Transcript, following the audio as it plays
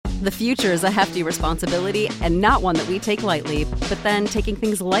The future is a hefty responsibility and not one that we take lightly, but then taking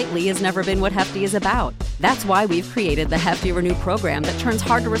things lightly has never been what Hefty is about. That's why we've created the Hefty Renew program that turns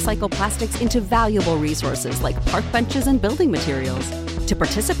hard-to-recycle plastics into valuable resources like park benches and building materials. To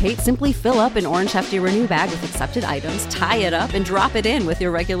participate, simply fill up an orange Hefty Renew bag with accepted items, tie it up, and drop it in with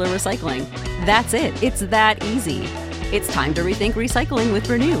your regular recycling. That's it. It's that easy. It's time to rethink recycling with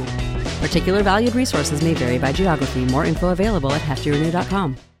Renew. Particular valued resources may vary by geography. More info available at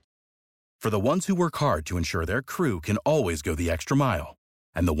heftyrenew.com. For the ones who work hard to ensure their crew can always go the extra mile,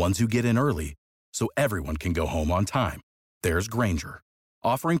 and the ones who get in early so everyone can go home on time, there's Grainger,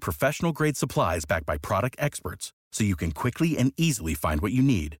 offering professional-grade supplies backed by product experts so you can quickly and easily find what you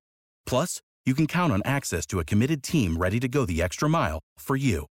need. Plus, you can count on access to a committed team ready to go the extra mile for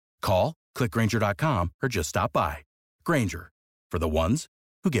you. Call, click Grainger.com, or just stop by. Grainger, for the ones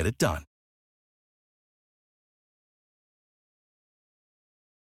who get it done.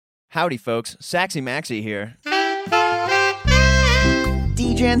 Howdy, folks. Saxy Maxie here.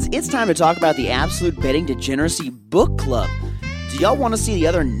 D-Gens, it's time to talk about the Absolute Betting Degeneracy Book Club. Do y'all want to see the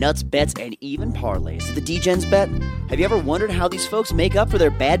other nuts, bets, and even parlays that the D-Gens bet? Have you ever wondered how these folks make up for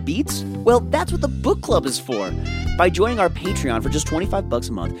their bad beats? Well, that's what the book club is for. By joining our Patreon for just $25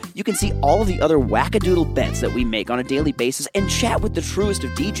 a month, you can see all of the other wackadoodle bets that we make on a daily basis and chat with the truest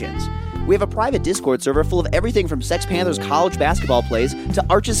of D-Gens. We have a private Discord server full of everything from Sex Panthers college basketball plays to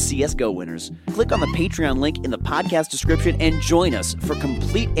Arch's CSGO winners. Click on the Patreon link in the podcast description and join us for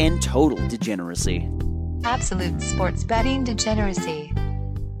complete and total degeneracy. Absolute sports betting degeneracy.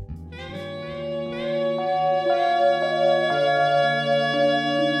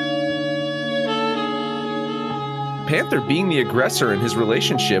 Panther being the aggressor in his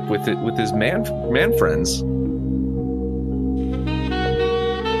relationship with his man friends.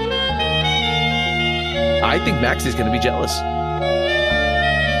 I think Maxie's going to be jealous.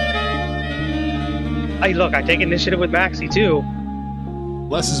 Hey, look, I take initiative with Maxie, too.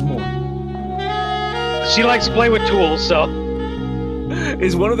 Less is more. She likes to play with tools, so...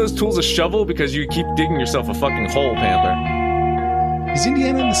 Is one of those tools a shovel? Because you keep digging yourself a fucking hole, Panther. Is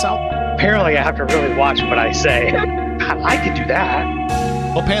Indiana in the South? Apparently, I have to really watch what I say. I could do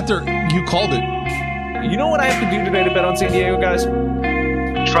that. Oh, Panther, you called it. You know what I have to do today to bet on San Diego, guys?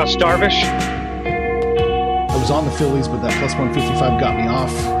 Trust Darvish. I was on the Phillies, but that plus 155 got me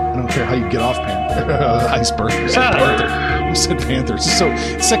off. I don't care how you get off, Panther. Iceberg. I said Panthers. So,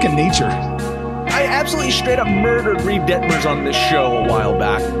 second nature. I absolutely straight up murdered Reed Detmers on this show a while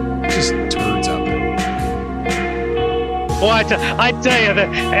back. Just turds out there. Well, I tell you, that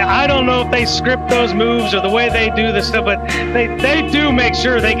I don't know if they script those moves or the way they do this stuff, but they do make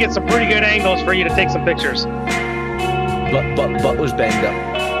sure they get some pretty good angles for you to take some pictures. But was banged up.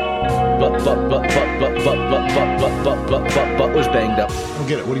 But was banged up. I don't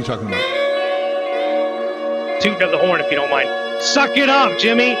get it. What are you talking about? Tooting of the horn, if you don't mind. Suck it up,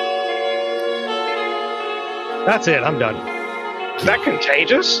 Jimmy. That's it. I'm done. Is that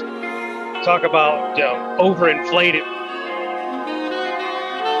contagious? Talk about overinflated.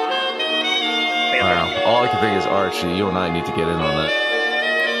 Wow. All I can think is Archie. You and I need to get in on that.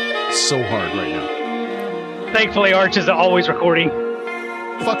 So hard right now. Thankfully, Arch is always recording.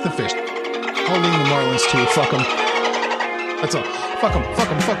 Fuck the fish. I'll leave the Marlins too. Fuck them. That's all. Fuck them.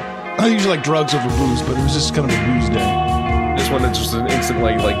 I usually like drugs over booze, but it was just kind of a booze day. This one is just an instant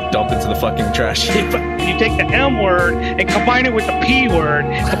like dump into the fucking trash heap. You take the M word and combine it with the P word.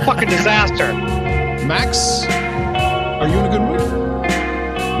 It's a fucking disaster. Max, are you in a good mood?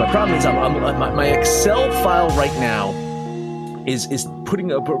 My problem is my Excel file right now is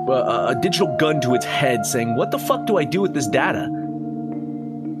putting a digital gun to its head saying, what the fuck do I do with this data?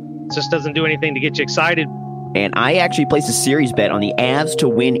 It just doesn't do anything to get you excited. And I actually placed a series bet on the Avs to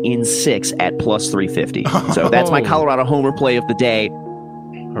win in 6 at plus 350. So that's my Colorado homer play of the day.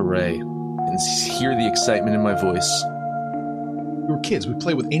 Hooray. And hear the excitement in my voice. We were kids. We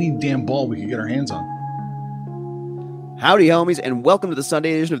played with any damn ball we could get our hands on. Howdy, homies, and welcome to the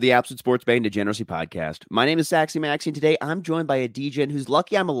Sunday edition of the Absolute Sports Betting Degeneracy Podcast. My name is Saxy Maxie, and today I'm joined by a D-Gen who's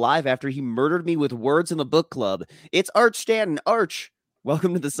lucky I'm alive after he murdered me with words in the book club. It's Arch Stanton. Arch,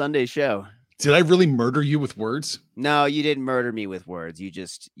 welcome to the Sunday show. Did I really murder you with words? No, you didn't murder me with words. You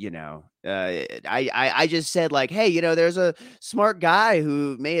just, I just said like, hey, there's a smart guy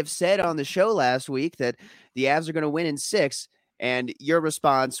who may have said on the show last week that the Avs are going to win in 6. And your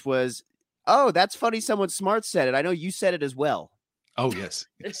response was, oh, that's funny. Someone smart said it. I know you said it as well. Oh, yes.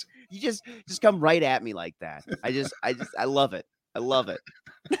 You just come right at me like that. I love it. I love it.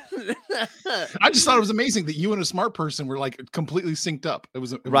 I just thought it was amazing that you and a smart person were like completely synced up. It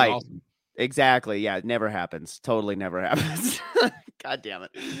was right. Awesome. Exactly. Yeah. It never happens. Totally never happens. God damn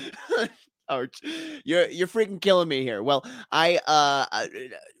it. Arch, you're freaking killing me here. Well,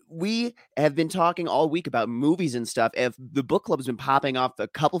 we have been talking all week about movies and stuff. If the book club has been popping off, a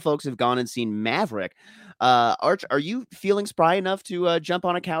couple folks have gone and seen Maverick. Arch, are you feeling spry enough to jump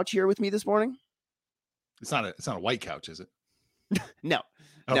on a couch here with me this morning? It's not a white couch, is it? No.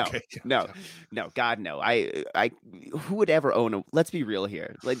 Okay. No, God, no. I who would ever own a, let's be real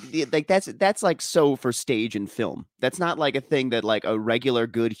here. Like that's like so for stage and film. That's not like a thing that like a regular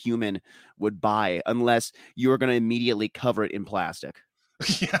good human would buy unless you're going to immediately cover it in plastic.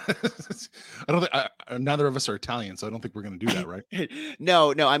 Yeah. I don't think neither of us are Italian, so I don't think we're going to do that, right?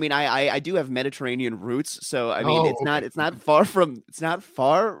 No. I mean, I do have Mediterranean roots, so I mean, it's not far from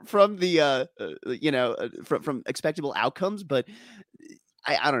the from expectable outcomes, but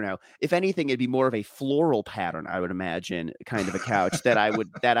I don't know. If anything, it'd be more of a floral pattern, I would imagine, kind of a couch that I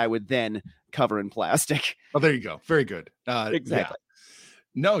would then cover in plastic. Oh, there you go. Very good. Exactly. Yeah.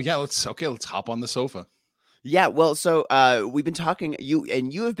 No, yeah. Let's hop on the sofa. Yeah. Well, so we've been talking.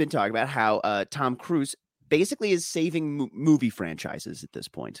 You have been talking about how Tom Cruise basically is saving movie franchises at this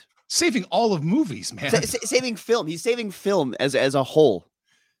point. Saving all of movies, man. Saving film. He's saving film as a whole.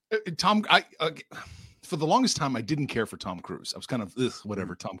 For the longest time, I didn't care for Tom Cruise. I was kind of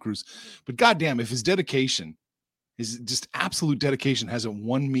whatever, Tom Cruise. But goddamn, if his dedication, his just absolute dedication, hasn't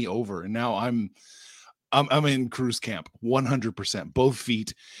won me over, and now I'm in Cruise camp, 100%, both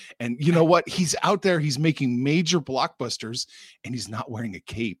feet. And you know what? He's out there. He's making major blockbusters, and he's not wearing a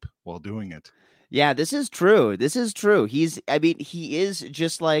cape while doing it. Yeah, this is true. He is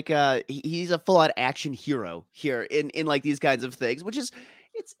just like he's a full-on action hero here in like these kinds of things, which is.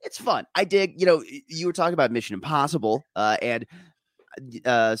 It's fun. I dig, you were talking about Mission Impossible, and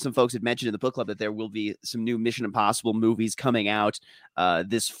some folks had mentioned in the book club that there will be some new Mission Impossible movies coming out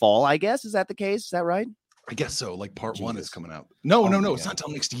this fall, I guess. Is that the case? Is that right? I guess so. Like part one is coming out. No. It's not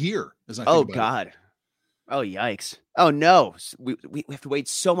until next year. Oh, God. Oh, yikes. Oh, no. We have to wait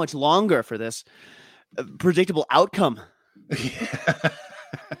so much longer for this predictable outcome.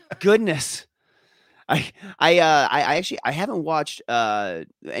 Goodness. I haven't watched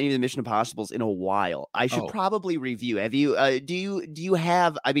any of the Mission Impossibles in a while. I should probably review. Have you? Do you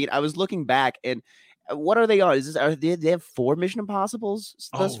have? I mean, I was looking back, and what are they on? They have 4 Mission Impossibles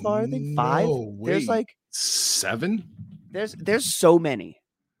thus far? I think 5. There's like 7. There's so many.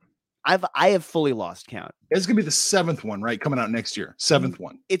 I have fully lost count. It's gonna be the 7th one, right? Coming out next year. 7th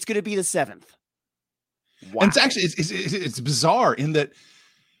one. It's gonna be the 7th. Wow. And it's actually it's bizarre in that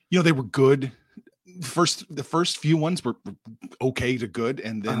they were good. The first few ones were okay to good,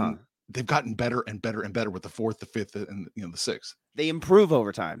 and then they've gotten better and better and better with the 4th, the 5th, and the 6th. They improve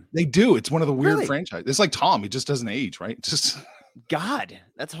over time. They do. It's one of the weird franchises. It's like Tom; he just doesn't age, right? Just God,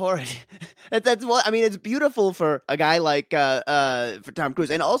 that's horrid. That's what I mean. It's beautiful for a guy like for Tom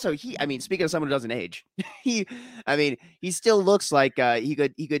Cruise, and also speaking of someone who doesn't age, he still looks like he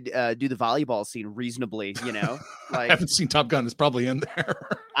could do the volleyball scene reasonably. I haven't seen Top Gun. It's probably in there.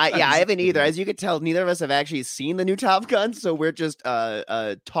 I haven't either. As you can tell, neither of us have actually seen the new Top Gun, so we're just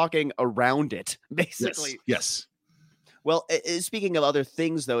talking around it, basically. Yes. Well, speaking of other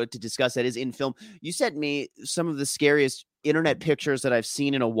things, though, to discuss that is in film, you sent me some of the scariest internet pictures that I've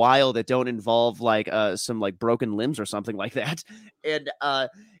seen in a while that don't involve like some like broken limbs or something like that. And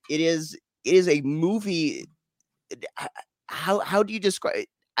it is a movie. How do you describe it?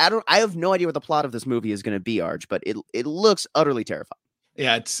 I have no idea what the plot of this movie is going to be, Arch, but it looks utterly terrifying.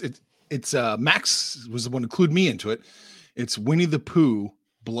 Yeah, it's Max was the one who clued me into it. It's Winnie the Pooh,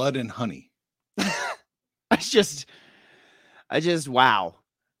 Blood and Honey. I just wow.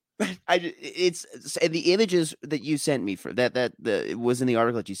 It's and the images that you sent me for that it was in the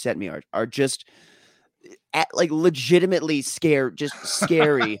article that you sent me are just like legitimately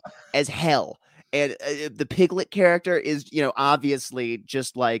scary as hell. And the Piglet character is obviously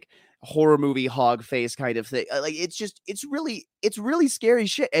just like horror movie hog face kind of thing. Like it's really scary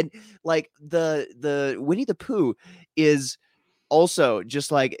shit. And like the Winnie the Pooh is also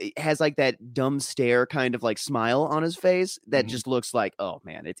just like it has like that dumb stare kind of like smile on his face that just looks like, oh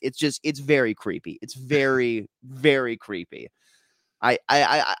man, it's very creepy. It's very, very creepy. Is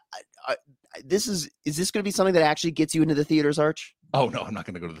this going to be something that actually gets you into the theaters, Arch? Oh no, I'm not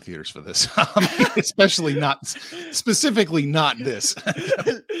going to go to the theaters for this. Specifically not this.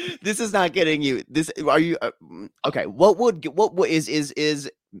 This is not getting you. This are you okay? What is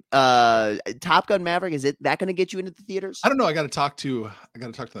Top Gun Maverick? Is that going to get you into the theaters? I don't know. I got to talk to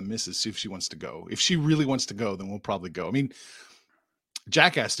the missus, see if she wants to go. If she really wants to go, then we'll probably go. I mean,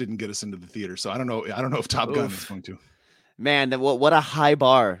 Jackass didn't get us into the theater, so I don't know if Top Gun is going to. Man, what a high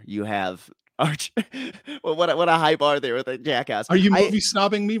bar you have, Arch, well, what a high bar there with a Jackass. Are you movie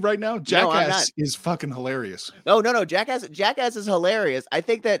snobbing me right now? I'm not. Jackass is fucking hilarious. No. Jackass is hilarious. I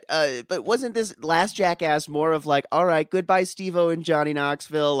think that, but wasn't this last Jackass more of like, all right, goodbye, Steve-O and Johnny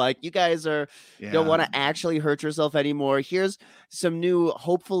Knoxville. Like, you guys don't want to actually hurt yourself anymore. Here's some new,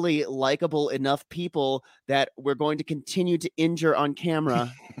 hopefully likable enough people that we're going to continue to injure on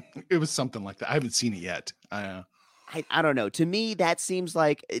camera. It was something like that. I haven't seen it yet. I don't know. To me, that seems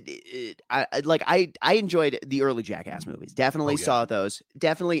like I enjoyed the early Jackass movies. Definitely saw those.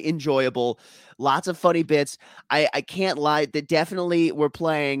 Definitely enjoyable. Lots of funny bits. I can't lie. That definitely were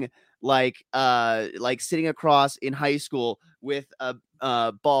playing like sitting across in high school with a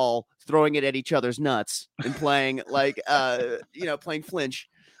ball, throwing it at each other's nuts and playing playing flinch.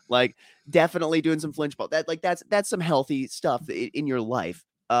 Like definitely doing some flinch ball. That's some healthy stuff in your life.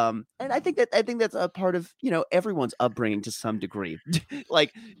 And I think that's a part of, everyone's upbringing to some degree,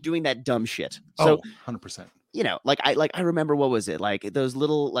 like doing that dumb shit. So 100%. I remember, what was it? Like those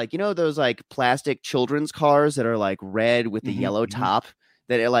little, those like plastic children's cars that are like red with the yellow top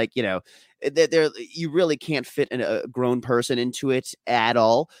that are like, you really can't fit a grown person into it at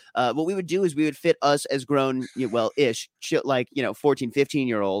all. What we would do is we would fit us as grown, ish, 14,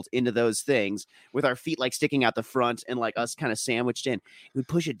 15-year-olds into those things with our feet like sticking out the front and like us kind of sandwiched in. We'd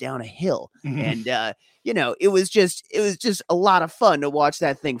push it down a hill. And, it was just a lot of fun to watch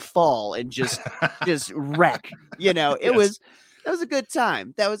that thing fall and just wreck, That was a good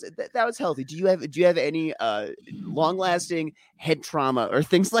time. That was healthy. Do you have any long-lasting head trauma or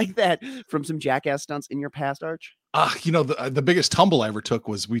things like that from some Jackass stunts in your past, Arch? The biggest tumble I ever took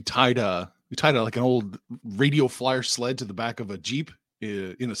was we tied like an old radio flyer sled to the back of a Jeep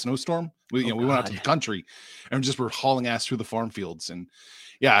in a snowstorm. We went out to the country and just were hauling ass through the farm fields. And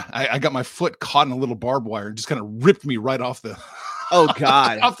I got my foot caught in a little barbed wire and just kind of ripped me right off the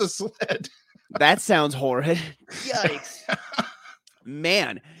off the sled. That sounds horrid. Yikes.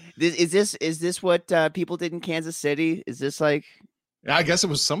 Man, is this what people did in Kansas City? Is this like? Yeah, I guess it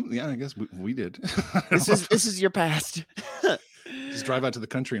was some. Yeah, I guess we did. This is your past. Just drive out to the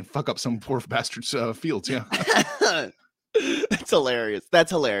country and fuck up some poor bastard's fields. Yeah. That's hilarious.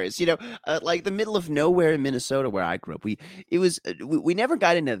 Like the middle of nowhere in Minnesota where I grew up, we never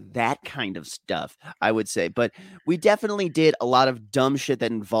got into that kind of stuff, I would say, but we definitely did a lot of dumb shit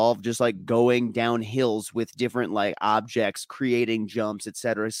that involved just like going down hills with different like objects, creating jumps,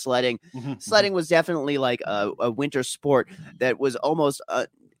 etc. Sledding was definitely like a winter sport that was almost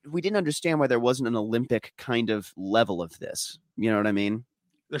we didn't understand why there wasn't an Olympic kind of level of this. You know what I mean?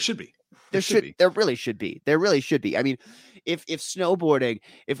 There should be. There really should be. I mean, if snowboarding,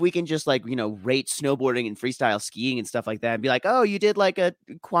 if we can just like, rate snowboarding and freestyle skiing and stuff like that and be like, oh, you did like a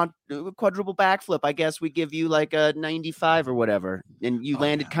quadruple backflip, I guess we give you like a 95 or whatever. And you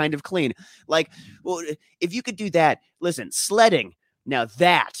landed kind of clean. Like, well, if you could do that, listen, sledding, now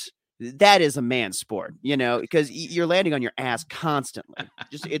that is a man's sport, because you're landing on your ass constantly.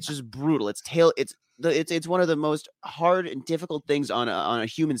 It's just brutal. It's one of the most hard and difficult things on a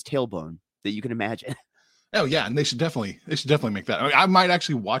human's tailbone that you can imagine. Oh yeah, and they should definitely make that. I might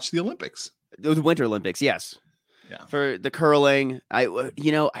actually watch the Olympics. The Winter Olympics, yes. Yeah. For the curling,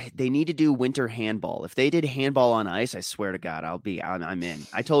 they need to do winter handball. If they did handball on ice, I swear to God, I'm in.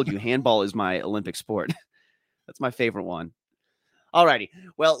 I told you, handball is my Olympic sport. That's my favorite one. Alrighty.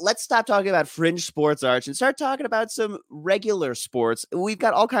 Well, let's stop talking about fringe sports, Arch, and start talking about some regular sports. We've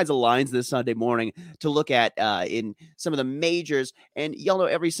got all kinds of lines this Sunday morning to look at in some of the majors. And y'all know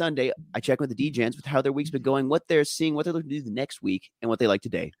every Sunday I check with the D-Gens with how their week's been going, what they're seeing, what they're looking to do the next week, and what they like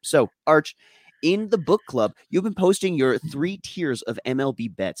today. So, Arch, in the book club, you've been posting your 3 tiers of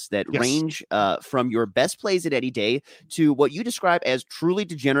MLB bets that range from your best plays at any day to what you describe as truly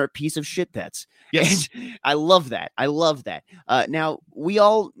degenerate piece of shit bets. Yes. And I love that. Now, we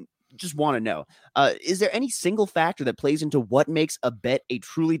all just want to know, is there any single factor that plays into what makes a bet a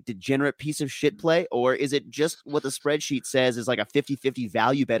truly degenerate piece of shit play? Or is it just what the spreadsheet says is like a 50-50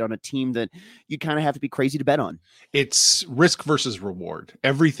 value bet on a team that you kind of have to be crazy to bet on? It's risk versus reward.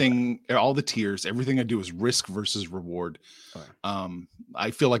 Everything, all the tiers, everything I do is risk versus reward. Right.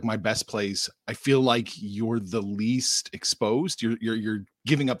 I feel like my best plays, I feel like you're the least exposed. You're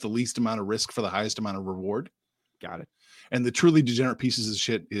giving up the least amount of risk for the highest amount of reward. Got it. And the truly degenerate pieces of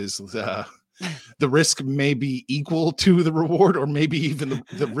shit is the risk may be equal to the reward, or maybe even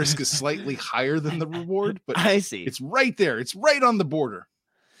the risk is slightly higher than the reward. But I see. It's right there. It's right on the border.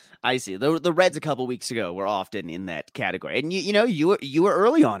 I see. The Reds a couple weeks ago were often in that category. And you were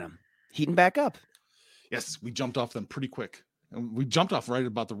early on them, heating back up. Yes, we jumped off them pretty quick. And we jumped off right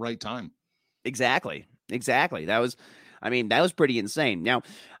about the right time. Exactly. That was pretty insane. Now,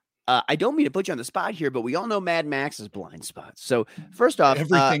 I don't mean to put you on the spot here, but we all know Mad Max's blind spots. So first off,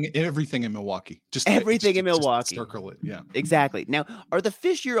 everything in Milwaukee, just everything in Milwaukee. Just circle it, yeah, exactly. Now, are the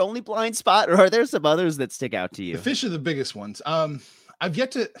fish your only blind spot, or are there some others that stick out to you? The fish are the biggest ones. I've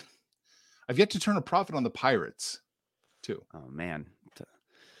yet to turn a profit on the Pirates, too. Oh man,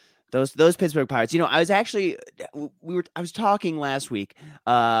 those Pittsburgh Pirates. I was actually I was talking last week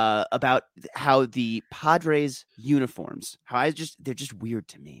about how the Padres uniforms, they're just weird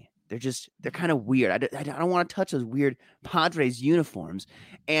to me. They're kind of weird. I don't want to touch those weird Padres uniforms.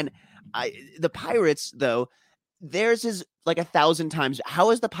 And the Pirates, though, theirs is like 1,000 times.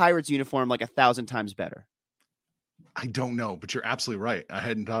 How is the Pirates uniform like 1,000 times better? I don't know, but you're absolutely right. I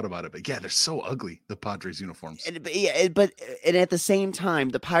hadn't thought about it, but yeah, they're so ugly, the Padres uniforms. But at the same time,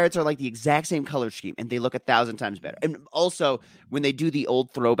 the Pirates are like the exact same color scheme, and they look 1,000 times better. And also, when they do the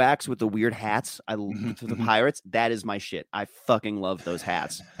old throwbacks with the weird hats, for the Pirates, that is my shit. I fucking love those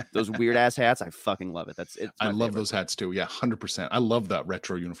hats. Those weird ass hats, I fucking love it. I love those hats too. Yeah, 100%. I love that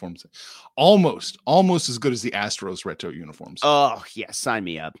retro uniforms. Almost as good as the Astros retro uniforms. Oh yeah, sign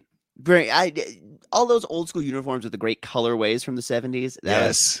me up. All those old school uniforms with the great colorways from the 70s.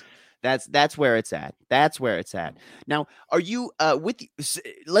 That's where it's at. That's where it's at. Now, are you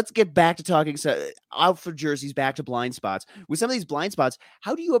let's get back to talking out for jerseys, back to blind spots. With some of these blind spots,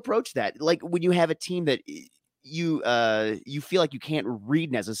 how do you approach that? Like when you have a team that you feel like you can't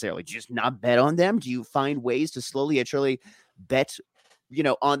read necessarily, do you just not bet on them? Do you find ways to slowly and surely bet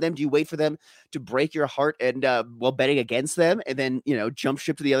on them? Do you wait for them to break your heart and while betting against them, and then jump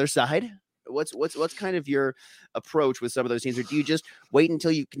ship to the other side? What's kind of your approach with some of those teams, or do you just wait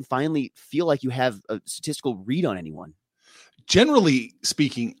until you can finally feel like you have a statistical read on anyone? Generally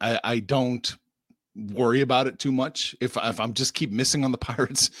speaking, I don't worry about it too much. If I'm just keep missing on the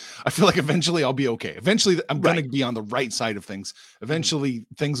Pirates, I feel like eventually I'll be okay. Eventually I'm going to be on the right side of things. Eventually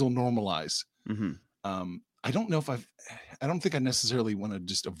things will normalize. Mm-hmm. I don't know if I don't think I necessarily want to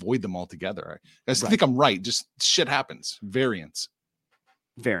just avoid them altogether. I think I'm right. Just shit happens. Variance.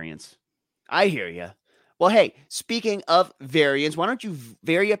 I hear you. Well, hey, speaking of variance, why don't you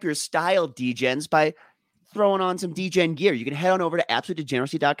vary up your style, DGens, by throwing on some DGen gear? You can head on over to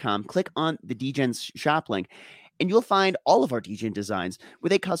absolutedegeneracy.com, click on the DGen shop link, and you'll find all of our DGen designs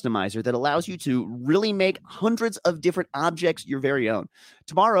with a customizer that allows you to really make hundreds of different objects your very own.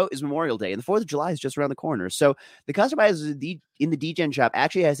 Tomorrow is Memorial Day, and the 4th of July is just around the corner. So the customizer in the DGen shop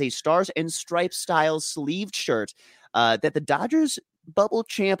actually has a Stars and Stripes style sleeved shirt that the Dodgers Bubble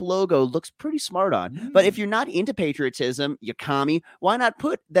Champ logo looks pretty smart on. But if you're not into patriotism, you commie, why not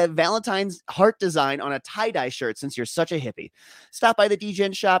put that Valentine's heart design on a tie-dye shirt since you're such a hippie? Stop by the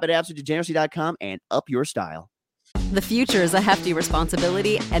DGen shop at absolutedegeneracy.com and up your style. The future is a hefty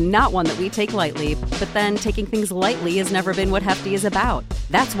responsibility and not one that we take lightly, but then taking things lightly has never been what Hefty is about.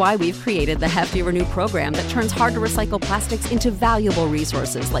 That's why we've created the Hefty Renew program that turns hard-to-recycle plastics into valuable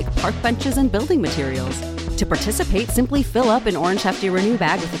resources like park benches and building materials. To participate, simply fill up an orange Hefty Renew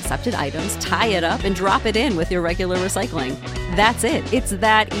bag with accepted items, tie it up, and drop it in with your regular recycling. That's it. It's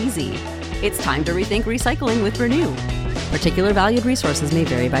that easy. It's time to rethink recycling with Renew. Particular valued resources may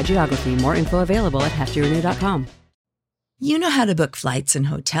vary by geography. More info available at heftyrenew.com. You know how to book flights and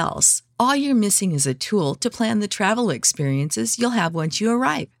hotels. All you're missing is a tool to plan the travel experiences you'll have once you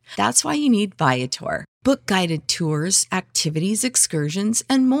arrive. That's why you need Viator. Book guided tours, activities, excursions,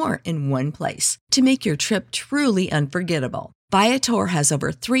 and more in one place to make your trip truly unforgettable. Viator has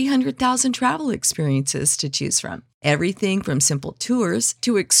over 300,000 travel experiences to choose from. Everything from simple tours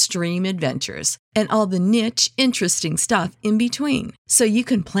to extreme adventures and all the niche, interesting stuff in between. So you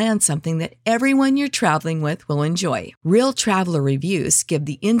can plan something that everyone you're traveling with will enjoy. Real traveler reviews give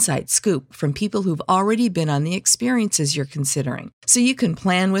the inside scoop from people who've already been on the experiences you're considering. So you can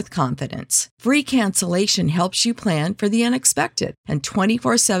plan with confidence. Free cancellation helps you plan for the unexpected. And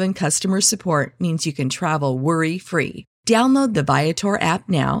 24/7 customer support means you can travel worry-free. Download the Viator app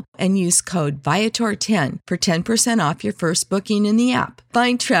now and use code Viator10 for 10% off your first booking in the app.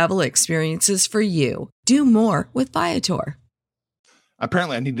 Find travel experiences for you. Do more with Viator.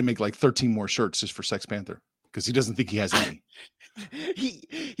 Apparently, I need to make like 13 more shirts just for Sex Panther because he doesn't think he has any.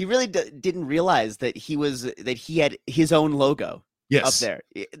 He really didn't realize that he had his own logo up there.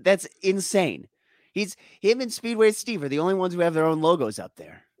 That's insane. Him and Speedway Steve are the only ones who have their own logos up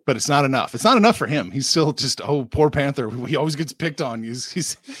there. But it's not enough. It's not enough for him. He's still just, poor Panther. He always gets picked on. He's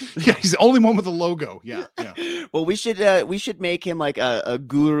the only one with a logo. Yeah. Well, we should make him like a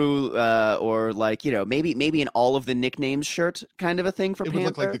guru or like, maybe an all of the nicknames shirt kind of a thing for Panther. It would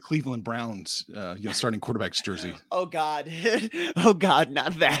look like the Cleveland Browns, starting quarterback's jersey. Oh God. Oh God,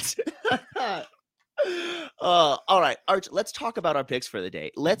 not that. All right, Arch, let's talk about our picks for the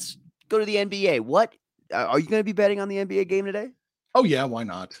day. Let's go to the NBA. What are you going to be betting on the NBA game today? Oh yeah, why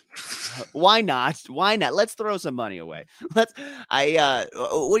not? Why not? Why not? Let's throw some money away. What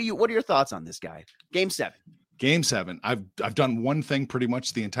are your thoughts on this guy? Game 7. Game 7. I've done one thing pretty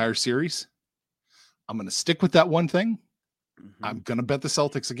much the entire series. I'm going to stick with that one thing. Mm-hmm. I'm going to bet the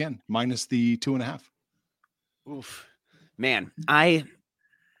Celtics again, minus the 2.5. Oof, man, I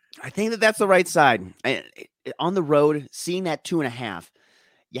think that's the right side. On the road, seeing that 2.5,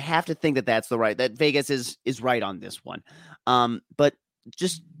 you have to think that Vegas is right on this one. But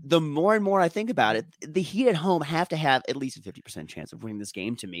just the more and more I think about it, the Heat at home have to have at least a 50% chance of winning this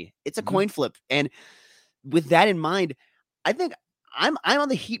game. To me, it's a coin flip, and with that in mind, I think I'm on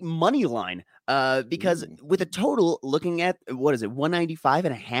the Heat money line because with a total looking at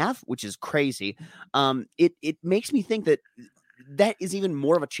 195.5, which is crazy. It makes me think that is even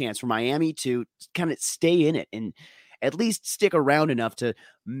more of a chance for Miami to kind of stay in it and at least stick around enough to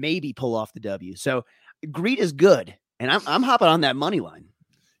maybe pull off the W. So greed is good, and I'm hopping on that money line.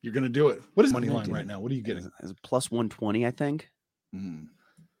 You're going to do it. What is money line right now? What are you getting? It's plus 120, I think. Mm.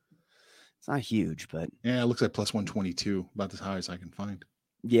 It's not huge, but yeah, it looks like plus 122, about as high as I can find.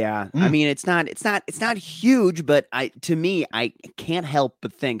 Yeah, I mean, it's not huge, but I can't help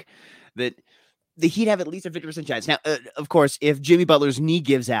but think that the Heat have at least a 50% chance. Now, of course, if Jimmy Butler's knee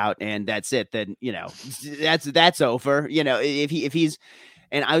gives out and that's it, then that's over. If he's,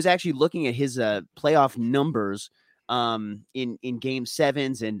 and I was actually looking at his playoff numbers in game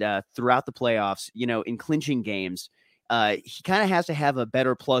 7s and throughout the playoffs, in clinching games. He kind of has to have a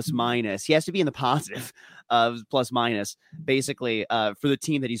better plus minus. He has to be in the positive of plus minus, basically, for the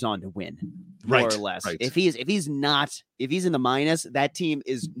team that he's on to win, more or less. Right. If he's in the minus, that team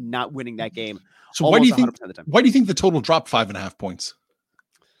is not winning that game. So why do you think the total dropped 5.5 points?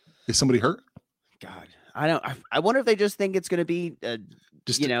 Is somebody hurt? God, I wonder if they just think it's going to be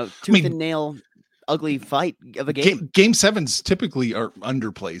tooth and nail ugly fight of a game. Game 7s typically are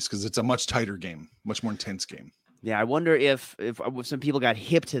underplays because it's a much tighter game, much more intense game. Yeah, I wonder if some people got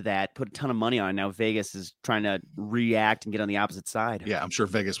hip to that, put a ton of money on it. Now Vegas is trying to react and get on the opposite side. Yeah, I'm sure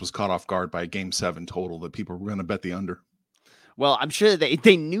Vegas was caught off guard by a game 7 total that people were going to bet the under. Well, I'm sure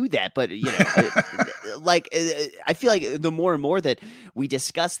they knew that, but I feel like the more and more that we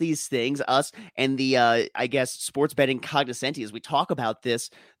discuss these things, us and the I guess sports betting cognoscenti, as we talk about this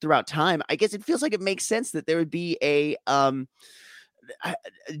throughout time, I guess it feels like it makes sense that there would be a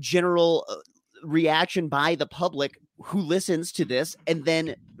general reaction by the public who listens to this, and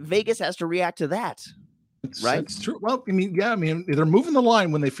then Vegas has to react to that. Right? It's true. Well, I mean, they're moving the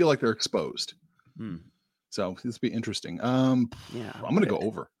line when they feel like they're exposed. So this will be interesting. I'm going to go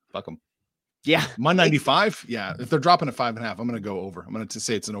over. Fuck them. Yeah. 195. Yeah. If they're dropping at 5.5, I'm going to go over. I'm going to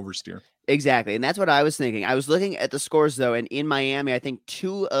say it's an oversteer. Exactly. And that's what I was thinking. I was looking at the scores though. And in Miami, I think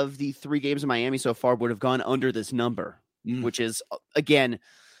 2 of the 3 games in Miami so far would have gone under this number, which is again,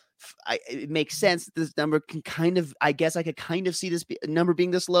 it makes sense that this number can kind of, I guess I could kind of see this number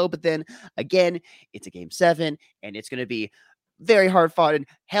being this low, but then again, it's a game 7 and it's going to be very hard fought, and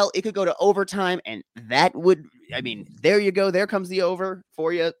hell, it could go to overtime, and that would, there you go. There comes the over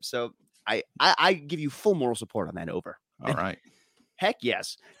for you. So I give you full moral support on that over. All right. Heck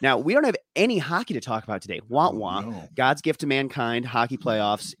yes. Now, we don't have any hockey to talk about today. Wah. No. God's gift to mankind. Hockey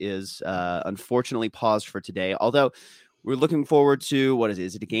playoffs is unfortunately paused for today, although we're looking forward to, what is it?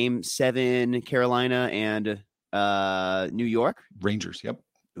 Is it a game 7, Carolina and New York? Rangers, yep.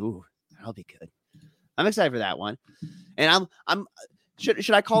 Ooh, that'll be good. I'm excited for that one. And I'm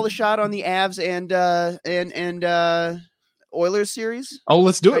should I call the shot on the Avs and Oilers series? Oh,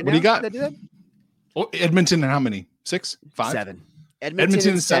 let's do it. Right what do you got? Do that? Oh, Edmonton and how many? 6? 5? 7.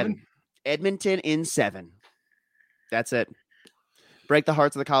 Edmonton in 7. Edmonton in 7. That's it. Break the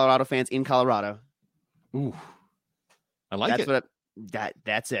hearts of the Colorado fans in Colorado. Ooh. I like it.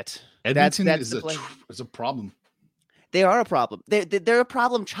 That's it. Edmonton that's is a problem. They are a problem. They're a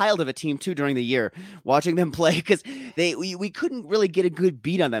problem child of a team too during the year. Watching them play, because we couldn't really get a good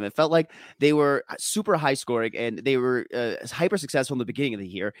beat on them. It felt like they were super high scoring and they were hyper successful in the beginning of the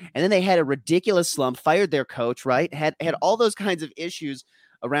year, and then they had a ridiculous slump. Fired their coach, right? Had all those kinds of issues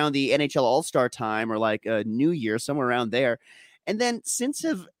around the NHL All-Star time or like New Year, somewhere around there, and then since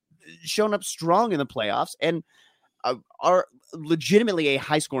have shown up strong in the playoffs and are legitimately a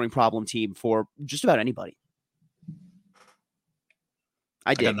high scoring problem team for just about anybody.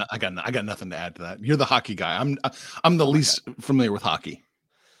 I got nothing to add to that. You're the hockey guy. I'm the least familiar with hockey.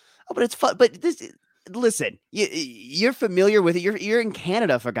 Oh, but it's fun. But listen, you're familiar with it. You're in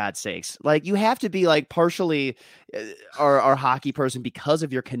Canada, for God's sakes. Like, you have to be like partially our hockey person because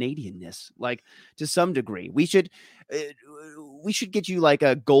of your Canadianness. Like, to some degree, we should get you like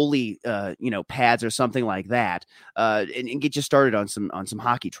a goalie, pads or something like that, and get you started on some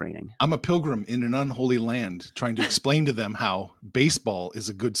hockey training. I'm a pilgrim in an unholy land, trying to explain to them how baseball is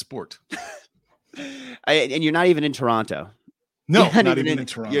a good sport. And you're not even in Toronto. No, not even in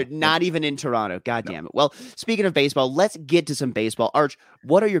Toronto. You're not even in Toronto. God damn it. Well, speaking of baseball, let's get to some baseball. Arch,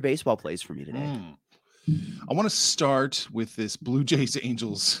 what are your baseball plays for me today? I want to start with this Blue Jays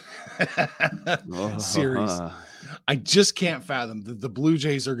Angels series. I just can't fathom that the Blue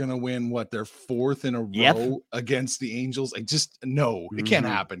Jays are going to win their fourth in a row against the Angels. It can't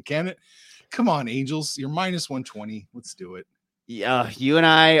happen. Can it? Come on, Angels. You're minus 120. Let's do it. Yeah, you and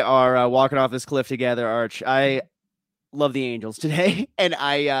I are walking off this cliff together, Arch. I love the Angels today, and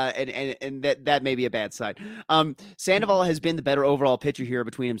that may be a bad sign. Sandoval has been the better overall pitcher here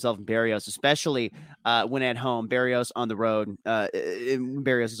between himself and Berrios, especially when at home. Berrios on the road.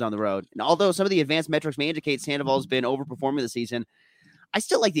 Berrios is on the road. And although some of the advanced metrics may indicate Sandoval has been overperforming this season, I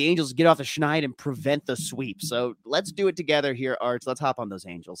still like the Angels to get off the schneid and prevent the sweep. So let's do it together here, Arch. Let's hop on those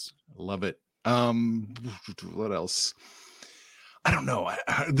Angels. Love it. What else? I don't know.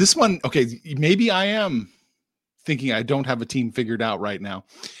 This one, okay, maybe I am thinking I don't have a team figured out right now,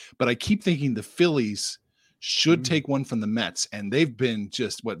 but I keep thinking the Phillies should take one from the Mets, and they've been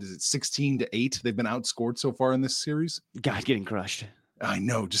just 16-8. They've been outscored so far in this series. God, getting crushed. I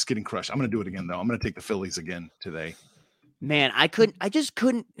know, just getting crushed. I'm going to do it again though. I'm going to take the Phillies again today. Man, I just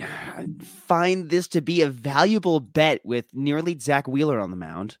couldn't find this to be a valuable bet with nearly Zach Wheeler on the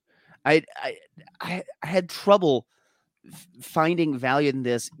mound. I had trouble finding value in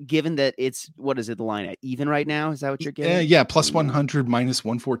this, given that it's, what is it, the line at even right now? Is that what you're getting? Yeah, plus 100, minus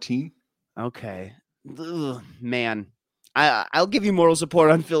 114. Okay. Ugh, man, I'll give you moral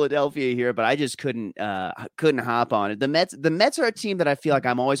support on Philadelphia here, but I just couldn't hop on it. The Mets are a team that I feel like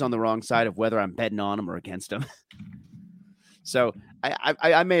I'm always on the wrong side of whether I'm betting on them or against them. So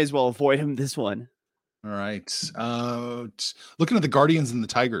I may as well avoid him this one. All right. Looking at the Guardians and the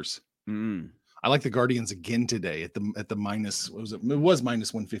Tigers. I like the Guardians again today at the minus. What was it? It was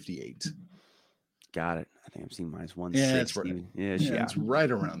minus 158. Got it. I think I'm seeing minus 160. Yeah, that's right. Yeah, it's right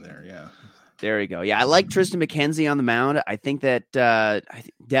around there. Yeah. There we go. Yeah, I like Tristan McKenzie on the mound. I think that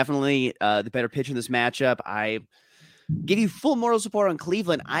definitely the better pitcher in this matchup. I give you full moral support on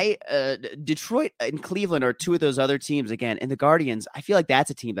Cleveland. Detroit and Cleveland are two of those other teams again. And the Guardians, I feel like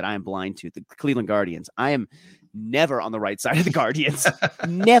that's a team that I am blind to. The Cleveland Guardians. I am never on the right side of the Guardians.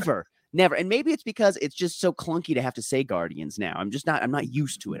 Never. And maybe it's because it's just so clunky to have to say Guardians now. I'm not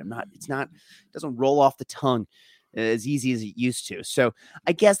used to it. It doesn't roll off the tongue as easy as it used to. So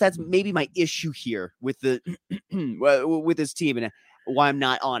I guess that's maybe my issue here with with this team and why I'm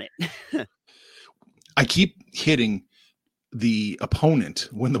not on it. I keep hitting the opponent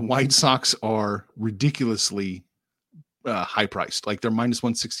when the White Sox are ridiculously high priced, like they're minus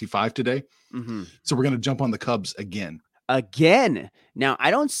 165 today. So we're going to jump on the Cubs again. Now,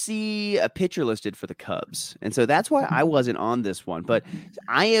 I don't see a pitcher listed for the Cubs, and so that's why I wasn't on this one, but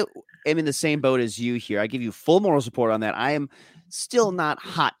I am in the same boat as you here. I give you full moral support on that. I am still not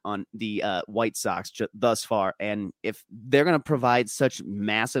hot on the White Sox thus far, and if they're going to provide such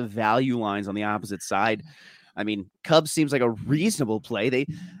massive value lines on the opposite side, I mean, Cubs seems like a reasonable play.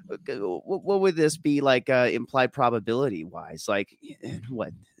 What would this be like implied probability wise? Like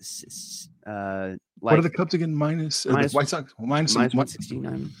what? What are the Cubs again? Minus the White Sox minus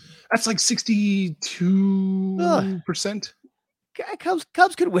 169. That's like 62%. Cubs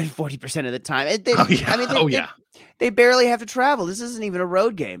could win 40% of the time. They barely have to travel. This isn't even a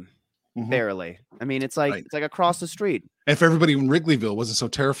road game. Barely. I mean, it's like it's like across the street. And if everybody in Wrigleyville wasn't so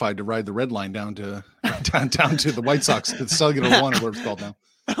terrified to ride the red line down to the White Sox, the Cellular One, or whatever it's called now.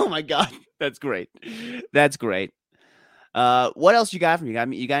 Oh my God, that's great. That's great. What else you got from me?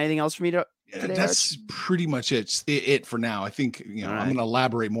 You got anything else for me to? Today, that's Arch? pretty much it for now. I think I'm going to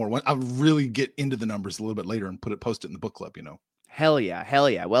elaborate more. I'll really get into the numbers a little bit later and post it in the book club. Hell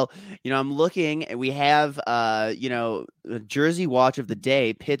yeah. Well, I'm looking and we have, the Jersey watch of the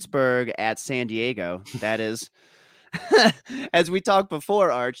day, Pittsburgh at San Diego. That is, as we talked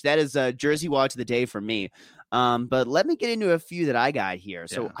before, Arch, that is Jersey watch of the day for me. But let me get into a few that I got here.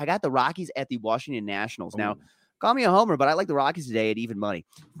 So I got the Rockies at the Washington Nationals. Now, call me a homer, but I like the Rockies today at even money.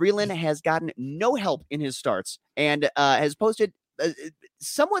 Freeland has gotten no help in his starts and has posted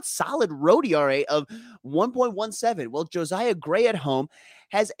somewhat solid road ERA of 1.17. Well, Josiah Gray at home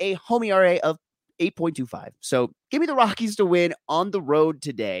has a home ERA of 8.25. So give me the Rockies to win on the road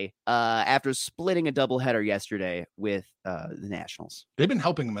today after splitting a doubleheader yesterday with the Nationals. They've been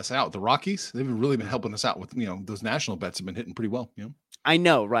helping us out. The Rockies, they've really been helping us out with, those national bets have been hitting pretty well. I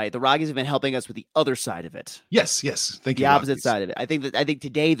know, right? The Rockies have been helping us with the other side of it. Yes. Thank you. The opposite side of it. I think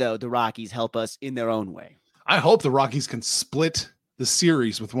today, though, the Rockies help us in their own way. I hope the Rockies can split the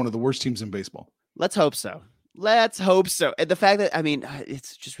series with one of the worst teams in baseball. Let's hope so. And the fact that,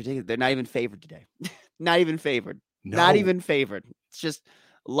 it's just ridiculous. They're not even favored today. Not even favored. No. Not even favored. It's just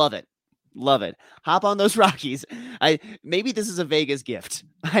love it. Love it. Hop on those Rockies. Maybe this is a Vegas gift.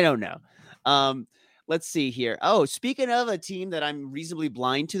 I don't know. Let's see here. Oh, speaking of a team that I'm reasonably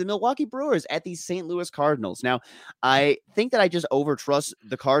blind to, the Milwaukee Brewers at the St. Louis Cardinals. Now, I think that I just overtrust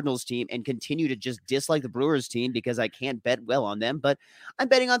the Cardinals team and continue to just dislike the Brewers team because I can't bet well on them, but I'm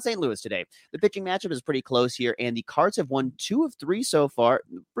betting on St. Louis today. The pitching matchup is pretty close here, and the Cards have won 2 of 3 so far.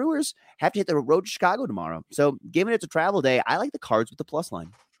 The Brewers have to hit the road to Chicago tomorrow. So given it's a travel day, I like the Cards with the plus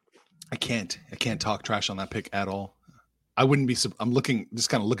line. I can't talk trash on that pick at all. I wouldn't be. I'm looking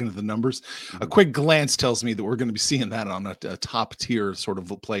at the numbers. A quick glance tells me that we're going to be seeing that on a top tier sort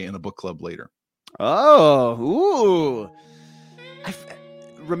of play in a book club later. Oh, ooh!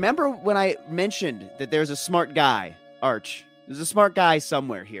 Remember when I mentioned that there's a smart guy, Arch? There's a smart guy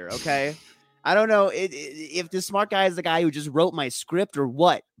somewhere here. Okay, I don't know if the smart guy is the guy who just wrote my script or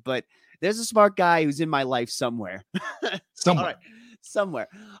what, but there's a smart guy who's in my life somewhere. Somewhere. All right, somewhere.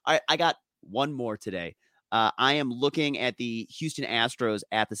 All right, I got one more today. I am looking at the Houston Astros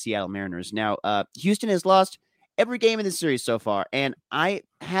at the Seattle Mariners. Now, Houston has lost every game in this series so far, and I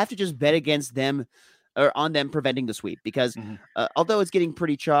have to just bet against them or on them preventing the sweep because although it's getting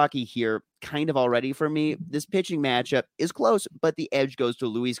pretty chalky here kind of already for me, this pitching matchup is close, but the edge goes to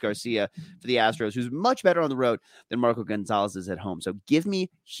Luis Garcia for the Astros, who's much better on the road than Marco Gonzalez is at home. So give me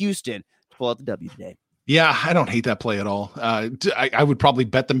Houston to pull out the W today. Yeah, I don't hate that play at all. I would probably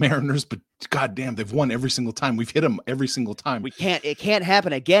bet the Mariners, but goddamn, they've won every single time. We've hit them every single time. It can't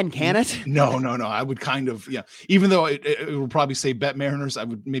happen again, can it? No. I would kind of, even though it will probably say bet Mariners, I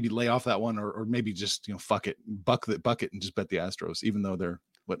would maybe lay off that one or maybe just, fuck it, bucket and just bet the Astros, even though they're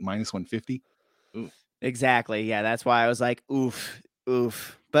minus 150. Oof. Exactly. Yeah, that's why I was like, oof.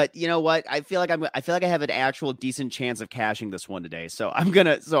 But you know what? I feel like I have an actual decent chance of cashing this one today. So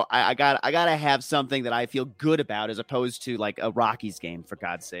I gotta have something that I feel good about as opposed to like a Rockies game, for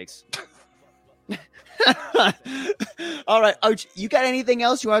God's sakes. All right, Arch, you got anything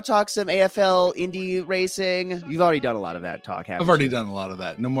else? You want to talk some AFL Indy racing? You've already done a lot of that talk, haven't you? I've already done a lot of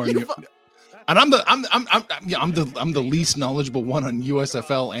that. No more. And I'm the least knowledgeable one on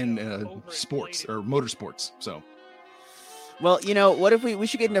USFL and sports or motorsports. So. Well, what if we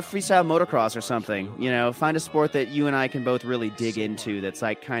should get into freestyle motocross or something? Find a sport that you and I can both really dig into that's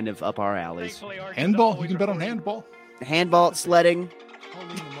like kind of up our alleys. Handball? You can bet on handball. Handball, sledding,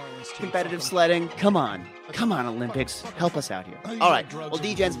 competitive sledding. Come on, Olympics. Help us out here. All right. Well,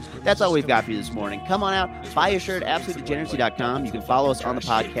 D-Gens, that's all we've got for you this morning. Come on out. Buy a shirt at AbsoluteDegeneracy.com. You can follow us on the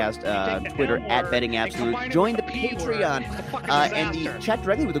podcast, Twitter at BettingAbsolute. Join the Patreon and chat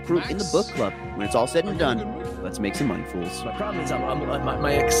directly with the crew in the book club. When it's all said and done, let's make some money, fools. My problem is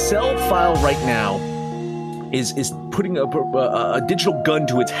my Excel file right now is putting a digital gun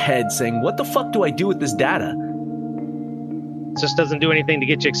to its head saying, what the fuck do I do with this data? It just doesn't do anything to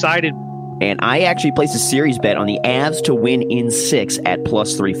get you excited. And I actually placed a series bet on the Avs to win in 6 at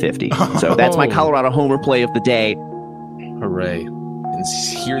plus 350. So that's my Colorado homer play of the day. Hooray. And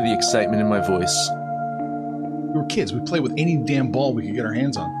hear the excitement in my voice. We were kids. We played with any damn ball we could get our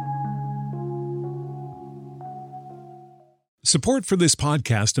hands on. Support for this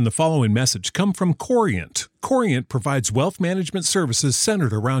podcast and the following message come from Corient. Corient provides wealth management services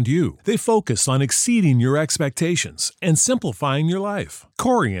centered around you. They focus on exceeding your expectations and simplifying your life.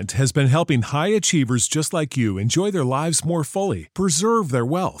 Corient has been helping high achievers just like you enjoy their lives more fully, preserve their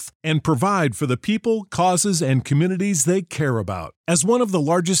wealth, and provide for the people, causes, and communities they care about. As one of the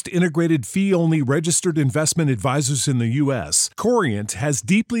largest integrated fee-only registered investment advisors in the U.S., Corient has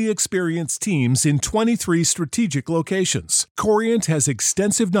deeply experienced teams in 23 strategic locations. Corient has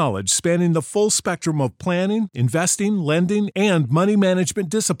extensive knowledge spanning the full spectrum of planning, investing, lending, and money management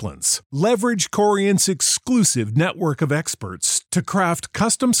disciplines. Leverage Corient's exclusive network of experts to craft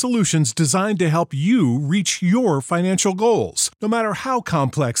custom solutions designed to help you reach your financial goals, no matter how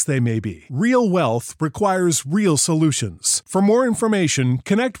complex they may be. Real wealth requires real solutions. For more information,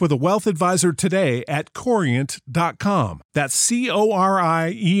 connect with a wealth advisor today at Corient.com. That's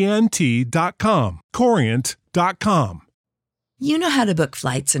Corient.com. Corient.com. You know how to book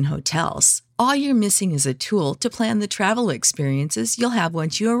flights and hotels. All you're missing is a tool to plan the travel experiences you'll have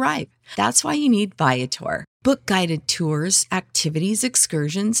once you arrive. That's why you need Viator. Book guided tours, activities,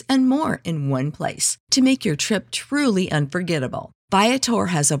 excursions, and more in one place to make your trip truly unforgettable. Viator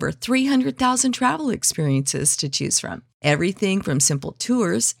has over 300,000 travel experiences to choose from. Everything from simple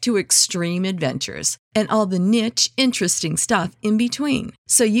tours to extreme adventures and all the niche, interesting stuff in between.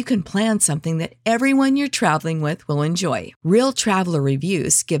 So you can plan something that everyone you're traveling with will enjoy. Real traveler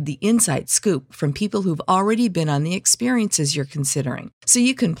reviews give the inside scoop from people who've already been on the experiences you're considering. So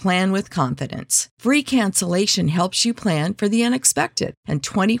you can plan with confidence. Free cancellation helps you plan for the unexpected. And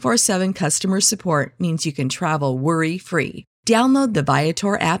 24/7 customer support means you can travel worry-free. Download the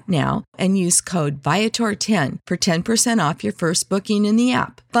Viator app now and use code Viator10 for 10% off your first booking in the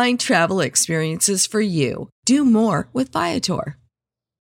app. Find travel experiences for you. Do more with Viator.